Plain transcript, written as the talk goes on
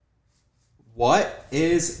What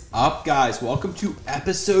is up, guys? Welcome to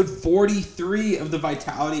episode 43 of the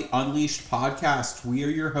Vitality Unleashed podcast. We are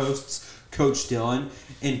your hosts, Coach Dilan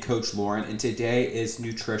and Coach Lauren, and today is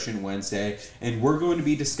Nutrition Wednesday, and we're going to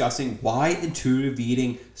be discussing why intuitive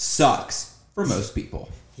eating sucks for most people.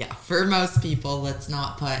 Yeah, for most people. Let's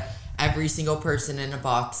not put every single person in a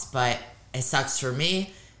box, but it sucks for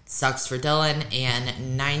me, sucks for Dylan,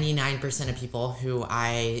 and 99% of people who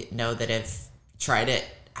I know that have tried it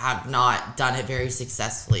have not done it very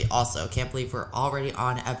successfully. Also, can't believe we're already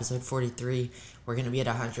on episode 43. We're going to be at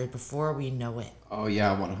 100 before we know it. Oh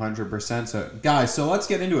yeah, 100%. So guys, let's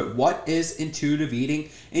get into it. What is intuitive eating?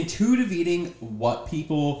 Intuitive eating, what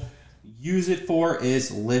people use it for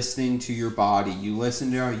is listening to your body. You listen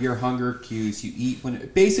to your hunger cues. You eat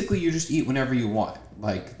you just eat whenever you want.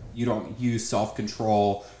 Like, you don't use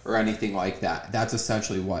self-control or anything like that. That's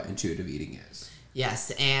essentially what intuitive eating is.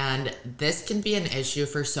 Yes, and this can be an issue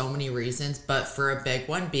for so many reasons, but for a big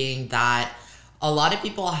one being that a lot of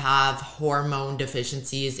people have hormone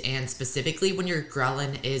deficiencies, and specifically when your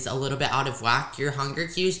ghrelin is a little bit out of whack, your hunger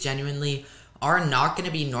cues genuinely are not going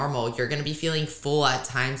to be normal. You're going to be feeling full at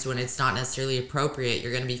times when it's not necessarily appropriate.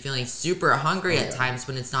 You're going to be feeling super hungry at times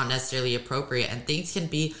when it's not necessarily appropriate, and things can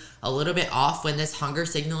be a little bit off when this hunger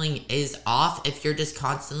signaling is off. If you're just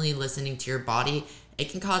constantly listening to your body, it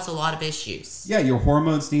can cause a lot of issues. Yeah, your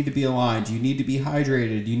hormones need to be aligned. You need to be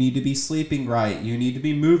hydrated. You need to be sleeping right. You need to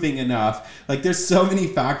be moving enough. Like, there's so many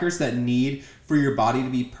factors that need for your body to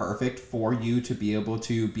be perfect for you to be able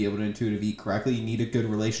to intuitive eat correctly. You need a good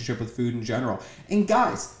relationship with food in general. And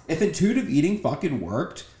guys, if intuitive eating fucking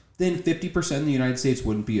worked, then 50% of the United States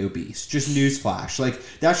wouldn't be obese. Just newsflash. Like,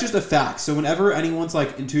 that's just a fact. So whenever anyone's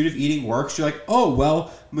like, intuitive eating works, you're like, oh,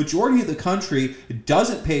 well, majority of the country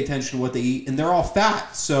doesn't pay attention to what they eat, and they're all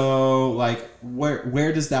fat. So, like,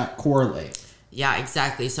 where does that correlate? Yeah,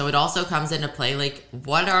 exactly. So it also comes into play, like,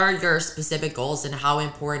 what are your specific goals and how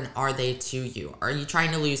important are they to you? Are you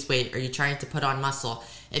trying to lose weight? Are you trying to put on muscle?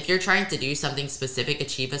 If you're trying to do something specific,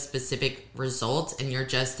 achieve a specific result, and you're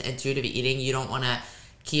just intuitive eating, you don't want to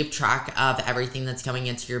keep track of everything that's coming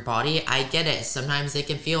into your body. I get it. Sometimes it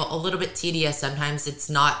can feel a little bit tedious. Sometimes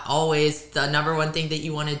it's not always the number one thing that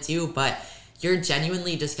you want to do, but you're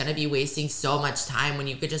genuinely just going to be wasting so much time when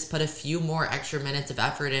you could just put a few more extra minutes of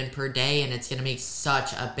effort in per day, and it's going to make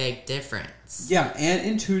such a big difference. Yeah, and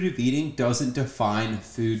intuitive eating doesn't define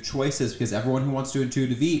food choices, because everyone who wants to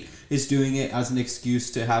intuitive eat is doing it as an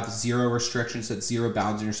excuse to have zero restrictions, set zero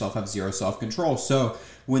bounds in yourself, have zero self-control. So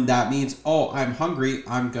when that means, oh, I'm hungry,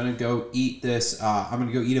 I'm going to go eat this, I'm going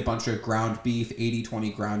to go eat a bunch of ground beef,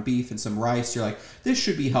 80-20 ground beef and some rice. You're like, this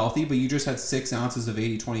should be healthy, but you just had 6 ounces of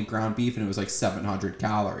 80-20 ground beef and it was like 700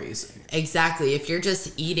 calories. Exactly. If you're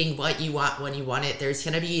just eating what you want when you want it, there's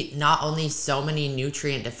going to be not only so many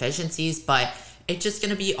nutrient deficiencies, but it's just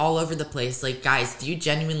going to be all over the place. Like, guys, do you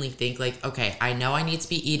genuinely think, like, okay, I know I need to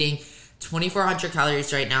be eating 2,400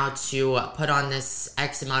 calories right now to put on this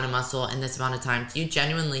X amount of muscle in this amount of time? Do you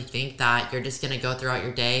genuinely think that you're just going to go throughout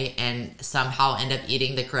your day and somehow end up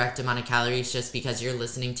eating the correct amount of calories just because you're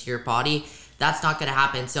listening to your body? That's not going to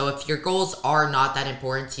happen. So if your goals are not that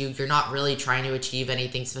important to you, you're not really trying to achieve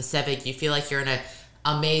anything specific, you feel like you're in an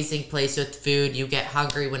amazing place with food, you get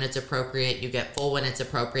hungry when it's appropriate, you get full when it's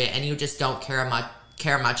appropriate, and you just don't care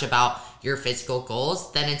much about your physical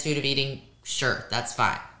goals, then intuitive eating, sure, that's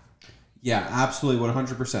fine. Yeah, absolutely,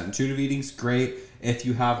 100%. Intuitive eating's great if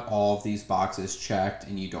you have all of these boxes checked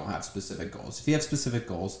and you don't have specific goals. If you have specific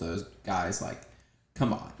goals, those guys, like,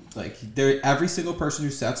 come on. Like, every single person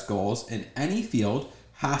who sets goals in any field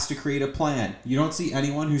has to create a plan. You don't see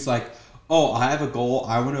anyone who's like, oh, I have a goal,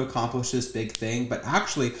 I want to accomplish this big thing, but I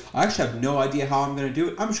actually have no idea how I'm going to do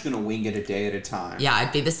it. I'm just going to wing it a day at a time. Yeah,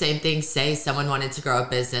 it'd be the same thing. Say someone wanted to grow a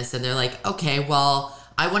business and they're like, okay, well,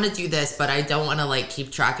 I want to do this, but I don't want to, like,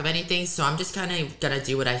 keep track of anything, so I'm just kind of going to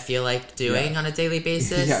do what I feel like doing on a daily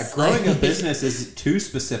basis. Yeah, growing a business is too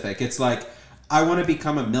specific. It's like, I want to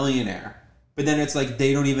become a millionaire. But then it's like,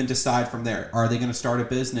 they don't even decide from there. Are they going to start a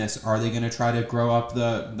business? Are they going to try to grow up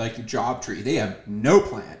the, like, job tree? They have no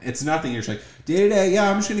plan. It's nothing. You're just like, day to day,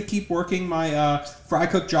 yeah, I'm just going to keep working my fry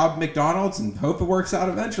cook job at McDonald's and hope it works out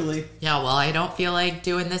eventually. Yeah, well, I don't feel like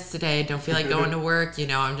doing this today. Don't feel like going to work.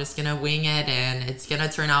 I'm just going to wing it and it's going to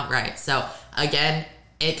turn out right. So, again,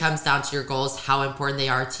 it comes down to your goals, how important they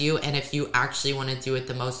are to you, and if you actually want to do it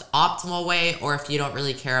the most optimal way, or if you don't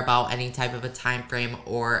really care about any type of a time frame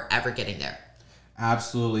or ever getting there.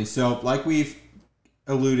 Absolutely. So, like we've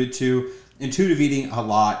alluded to, intuitive eating a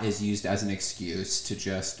lot is used as an excuse to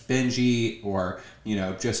just binge eat or,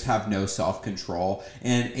 just have no self-control.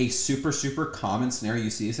 And a super, super common scenario you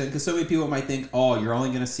see is because so many people might think, oh, you're only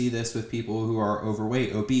going to see this with people who are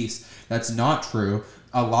overweight, obese. That's not true.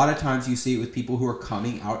 A lot of times you see it with people who are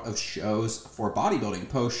coming out of shows for bodybuilding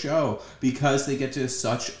post-show because they get to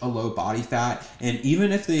such a low body fat. And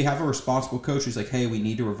even if they have a responsible coach who's like, hey, we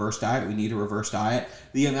need to reverse diet,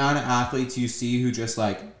 the amount of athletes you see who just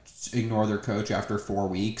like ignore their coach after 4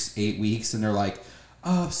 weeks, 8 weeks, and they're like,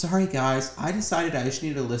 oh, sorry guys, I decided I just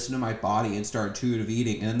need to listen to my body and start intuitive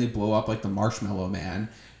eating. And then they blow up like the Marshmallow Man.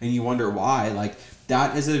 And you wonder why. Like,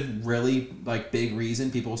 that is a really big reason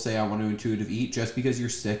people say I want to intuitive eat, just because you're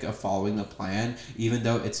sick of following the plan, even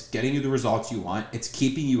though it's getting you the results you want, it's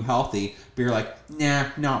keeping you healthy, but you're like, nah,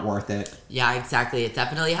 not worth it. Yeah, exactly. It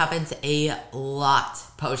definitely happens a lot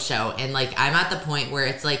post-show. And I'm at the point where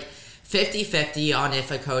it's 50-50 on if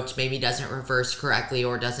a coach maybe doesn't reverse correctly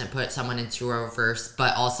or doesn't put someone into a reverse,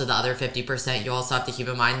 but also the other 50%, you also have to keep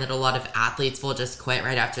in mind that a lot of athletes will just quit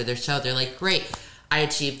right after their show. They're like, great, I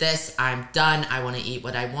achieved this, I'm done, I want to eat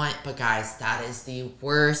what I want. But guys, that is the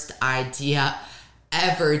worst idea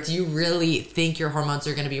ever. Do you really think your hormones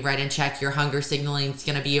are going to be right in check? Your hunger signaling is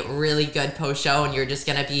going to be really good post-show and you're just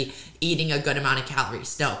going to be eating a good amount of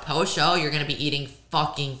calories? No, post-show, you're going to be eating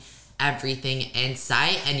fucking everything in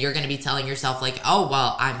sight, and you're going to be telling yourself oh,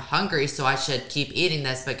 well, I'm hungry, so I should keep eating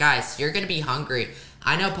this. But guys, you're going to be hungry.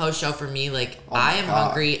 I know post-show for me, I am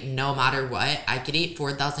hungry no matter what. I could eat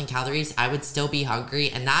 4,000 calories. I would still be hungry.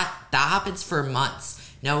 And that happens for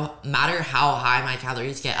months. No matter how high my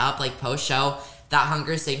calories get up, post-show, that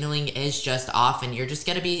hunger signaling is just off and you're just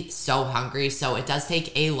going to be so hungry. So it does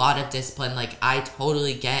take a lot of discipline. I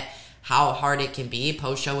totally get how hard it can be.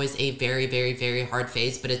 Post-show is a very, very, very hard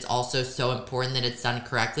phase, but it's also so important that it's done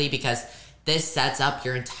correctly because this sets up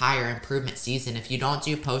your entire improvement season. If you don't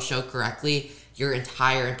do post-show correctly, your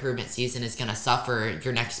entire improvement season is going to suffer.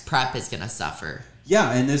 Your next prep is going to suffer.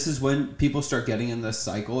 Yeah, and this is when people start getting in this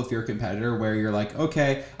cycle, if you're a competitor, where you're like,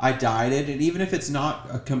 okay, I dieted, and even if it's not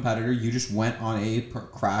a competitor, you just went on a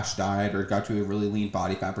crash diet or got to a really lean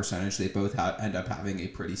body fat percentage, they both end up having a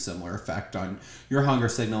pretty similar effect on your hunger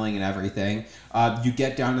signaling and everything. You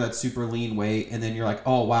get down to that super lean weight, and then you're like,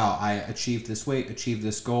 oh, wow, I achieved this weight, achieved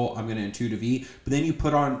this goal, I'm going to intuitive eat. But then you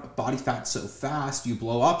put on body fat so fast, you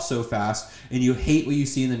blow up so fast, and you hate what you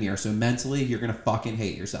see in the mirror. So mentally, you're going to fucking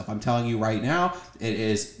hate yourself. I'm telling you right now, it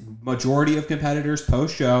is majority of competitors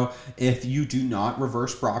post-show. If you do not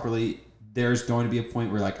reverse properly, there's going to be a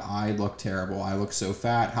point where I look terrible. I look so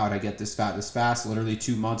fat. How did I get this fat this fast? Literally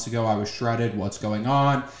 2 months ago, I was shredded. What's going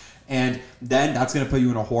on? And then that's going to put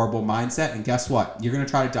you in a horrible mindset. And guess what? You're going to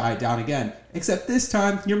try to diet down again. Except this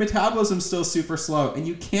time, your metabolism's still super slow. And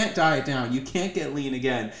you can't diet down. You can't get lean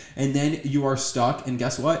again. And then you are stuck. And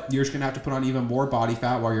guess what? You're just going to have to put on even more body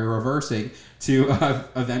fat while you're reversing to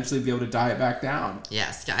eventually be able to diet back down.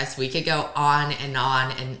 Yes, guys, we could go on and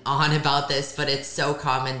on and on about this. But it's so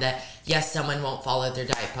common that, yes, someone won't follow their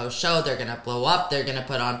diet post-show. They're going to blow up. They're going to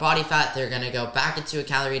put on body fat. They're going to go back into a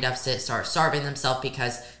calorie deficit, start starving themselves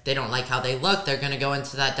because they don't like how they look. They're going to go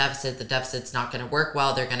into that deficit. The deficit's not going to work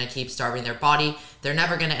well. They're going to keep starving their body. They're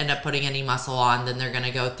never going to end up putting any muscle on. Then they're going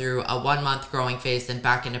to go through a 1 month growing phase, then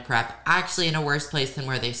back into prep, actually in a worse place than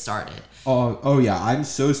where they started. Oh yeah, I'm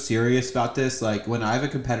so serious about this. When I have a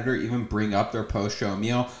competitor even bring up their post-show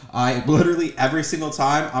meal, I literally every single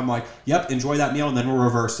time I'm like, yep, enjoy that meal, and then we're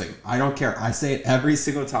reversing. I don't care. I say it every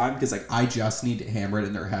single time because I just need to hammer it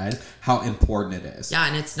in their head how important it is. Yeah,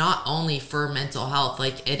 and it's not only for mental health.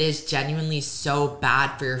 It is genuinely so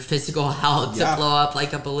bad for your physical health to blow up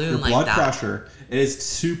like a balloon your blood pressure. It is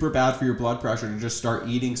super bad for your blood pressure to just start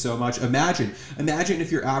eating so much. Imagine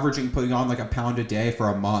if you're averaging putting on a pound a day for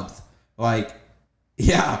a month.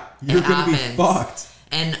 Yeah, you're going to be fucked.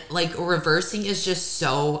 And reversing is just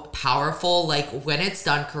so powerful. When it's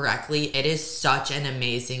done correctly, it is such an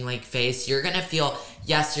amazing phase. You're going to feel,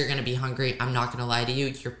 yes, you're going to be hungry. I'm not going to lie to you.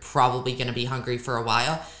 You're probably going to be hungry for a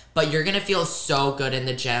while, but you're going to feel so good in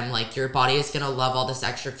the gym. Your body is going to love all this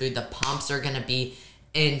extra food. The pumps are going to be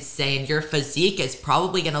insane. Your physique is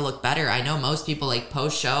probably going to look better. I know most people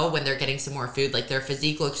post-show when they're getting some more food, their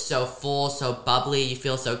physique looks so full, so bubbly. You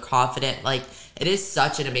feel so confident. It is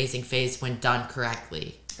such an amazing phase when done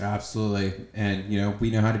correctly. Absolutely. And,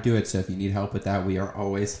 we know how to do it. So if you need help with that, we are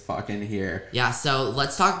always fucking here. Yeah. So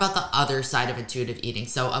let's talk about the other side of intuitive eating.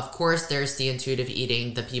 So of course there's the intuitive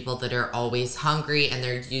eating, the people that are always hungry and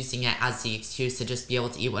they're using it as the excuse to just be able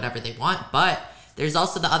to eat whatever they want. But there's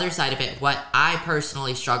also the other side of it, what I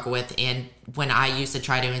personally struggle with, and when I used to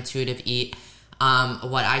try to intuitive eat,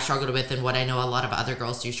 what I struggled with and what I know a lot of other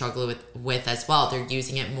girls do struggle with as well. They're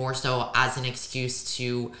using it more so as an excuse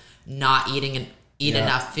to not eat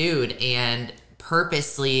enough food, and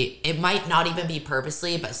purposely, it might not even be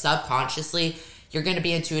purposely, but subconsciously, you're going to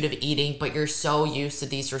be intuitive eating, but you're so used to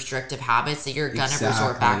these restrictive habits that you're going to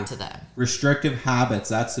resort back to them. Restrictive habits,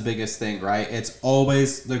 that's the biggest thing, right? It's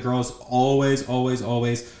always, the girls always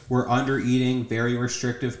were under eating, very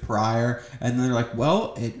restrictive prior, and they're like,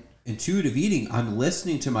 well, intuitive eating, I'm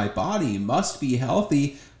listening to my body, must be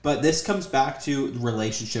healthy. But this comes back to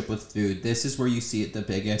relationship with food. This is where you see it the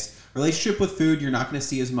biggest. Relationship with food, you're not going to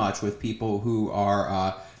see as much with people who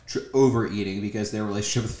are overeating, because their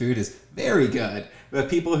relationship with food is very good. But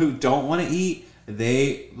people who don't want to eat,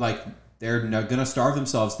 they're going to starve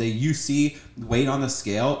themselves. You see weight on the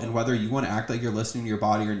scale, and whether you want to act like you're listening to your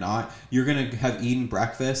body or not, you're going to have eaten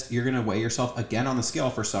breakfast. You're going to weigh yourself again on the scale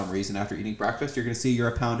for some reason after eating breakfast. You're going to see you're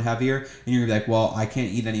a pound heavier, and you're going to be like, well, I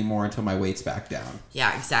can't eat anymore until my weight's back down.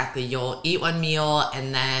 Yeah, exactly. You'll eat one meal,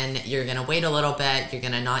 and then you're going to wait a little bit. You're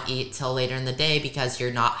going to not eat till later in the day because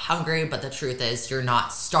you're not hungry, but the truth is you're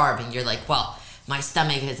not starving. You're like, well, my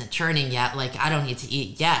stomach isn't churning yet. Like, I don't need to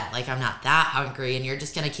eat yet. Like, I'm not that hungry. And you're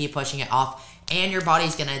just going to keep pushing it off. And your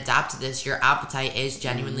body's going to adapt to this. Your appetite is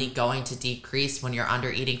genuinely going to decrease when you're under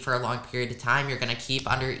eating for a long period of time. You're going to keep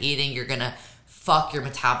under eating. You're going to fuck your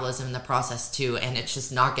metabolism in the process too. And it's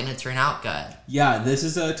just not going to turn out good. Yeah, this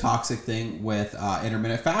is a toxic thing with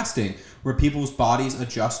intermittent fasting, where people's bodies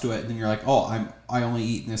adjust to it, and then you're like, oh, I only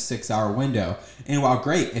eat in this 6-hour window. And while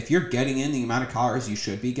great, if you're getting in the amount of calories you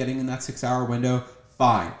should be getting in that 6-hour window,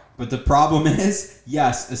 fine. But the problem is,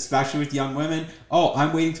 yes, especially with young women, oh,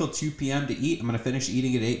 I'm waiting till 2 p.m. to eat. I'm going to finish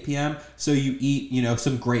eating at 8 p.m. So you eat,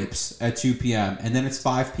 some grapes at 2 p.m. And then it's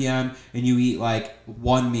 5 p.m. and you eat like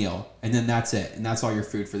one meal. And then that's it. And that's all your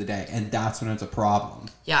food for the day. And that's when it's a problem.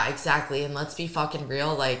 Yeah, exactly. And let's be fucking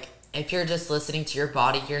real. Like, if you're just listening to your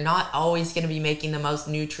body, you're not always going to be making the most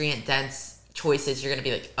nutrient-dense choices. You're going to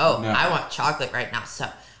be like, oh, no, I want chocolate right now, so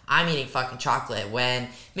I'm eating fucking chocolate, when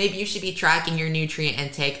maybe you should be tracking your nutrient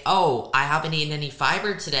intake. Oh, I haven't eaten any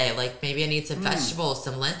fiber today. Like, maybe I need some vegetables,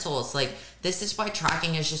 some lentils. Like, this is why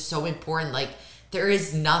tracking is just so important. Like, there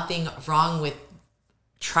is nothing wrong with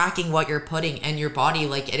tracking what you're putting in your body.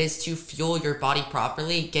 Like, it is to fuel your body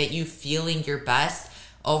properly, get you feeling your best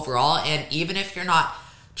overall. And even if you're not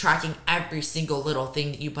tracking every single little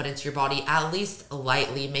thing that you put into your body, at least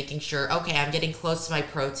lightly making sure, okay, I'm getting close to my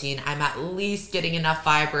protein, I'm at least getting enough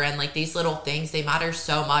fiber, and like these little things, they matter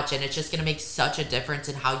so much, and it's just going to make such a difference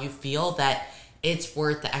in how you feel that it's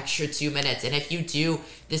worth the extra 2 minutes. And if you do,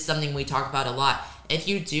 this is something we talk about a lot, if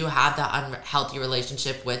you do have that unhealthy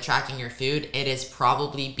relationship with tracking your food, it is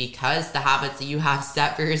probably because the habits that you have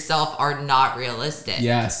set for yourself are not realistic.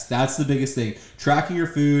 Yes, that's the biggest thing. Tracking your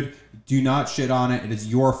food, do not shit on it. It is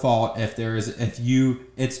your fault if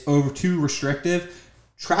it's over too restrictive.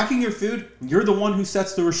 Tracking your food, you're the one who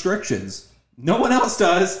sets the restrictions. No one else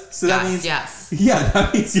does. So that means, yeah,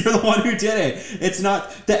 that means you're the one who did it. It's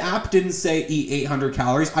not, the app didn't say eat 800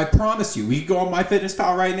 calories. I promise you, we can go on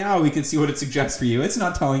MyFitnessPal right now. We can see what it suggests for you. It's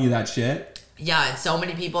not telling you that shit. Yeah, and so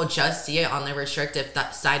many people just see it on the restrictive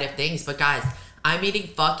side of things. But guys, I'm eating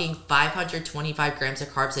fucking 525 grams of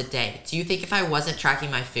carbs a day. Do you think if I wasn't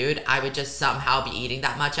tracking my food, I would just somehow be eating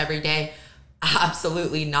that much every day?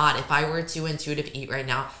 Absolutely not. If I were to intuitive eat right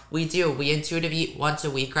now, we intuitive eat once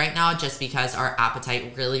a week right now, just because our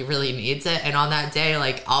appetite really, really needs it. And on that day,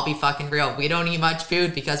 like, I'll be fucking real, we don't eat much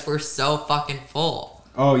food because we're so fucking full.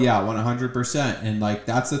 Oh yeah, 100%. And like,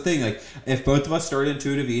 that's the thing. Like, if both of us started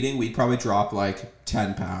intuitive eating, we'd probably drop like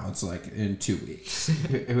 10 pounds like in 2 weeks.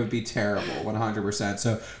 It would be terrible, 100%.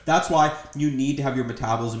 So that's why you need to have your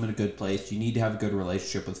metabolism in a good place. You need to have a good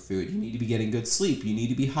relationship with food. You need to be getting good sleep. You need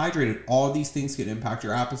to be hydrated. All these things can impact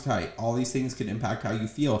your appetite. All these things can impact how you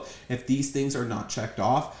feel. If these things are not checked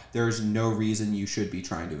off, there's no reason you should be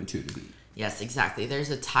trying to intuitive eat. Yes, exactly. There's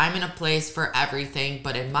a time and a place for everything,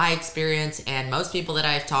 but in my experience and most people that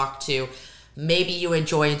I've talked to, maybe you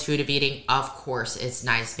enjoy intuitive eating. Of course, it's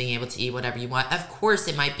nice being able to eat whatever you want. Of course,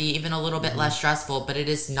 it might be even a little bit less stressful, but it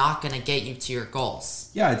is not going to get you to your goals.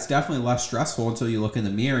 Yeah, it's definitely less stressful until you look in the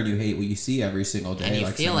mirror and you hate what you see every single day. And you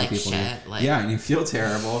feel like shit. Yeah, and you feel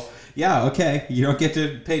terrible. Yeah, okay. You don't get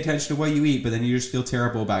to pay attention to what you eat, but then you just feel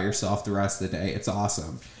terrible about yourself the rest of the day. It's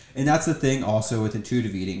awesome. And that's the thing also with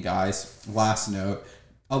intuitive eating, guys. Last note,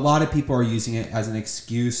 a lot of people are using it as an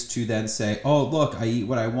excuse to then say, oh, look, I eat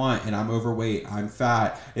what I want and I'm overweight, I'm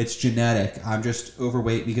fat, it's genetic, I'm just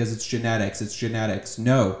overweight because it's genetics.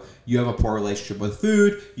 No, you have a poor relationship with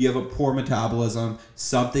food, you have a poor metabolism,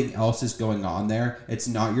 something else is going on there. It's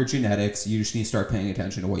not your genetics, you just need to start paying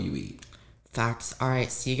attention to what you eat. Facts. All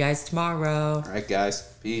right. See you guys tomorrow. All right, guys.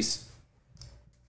 Peace.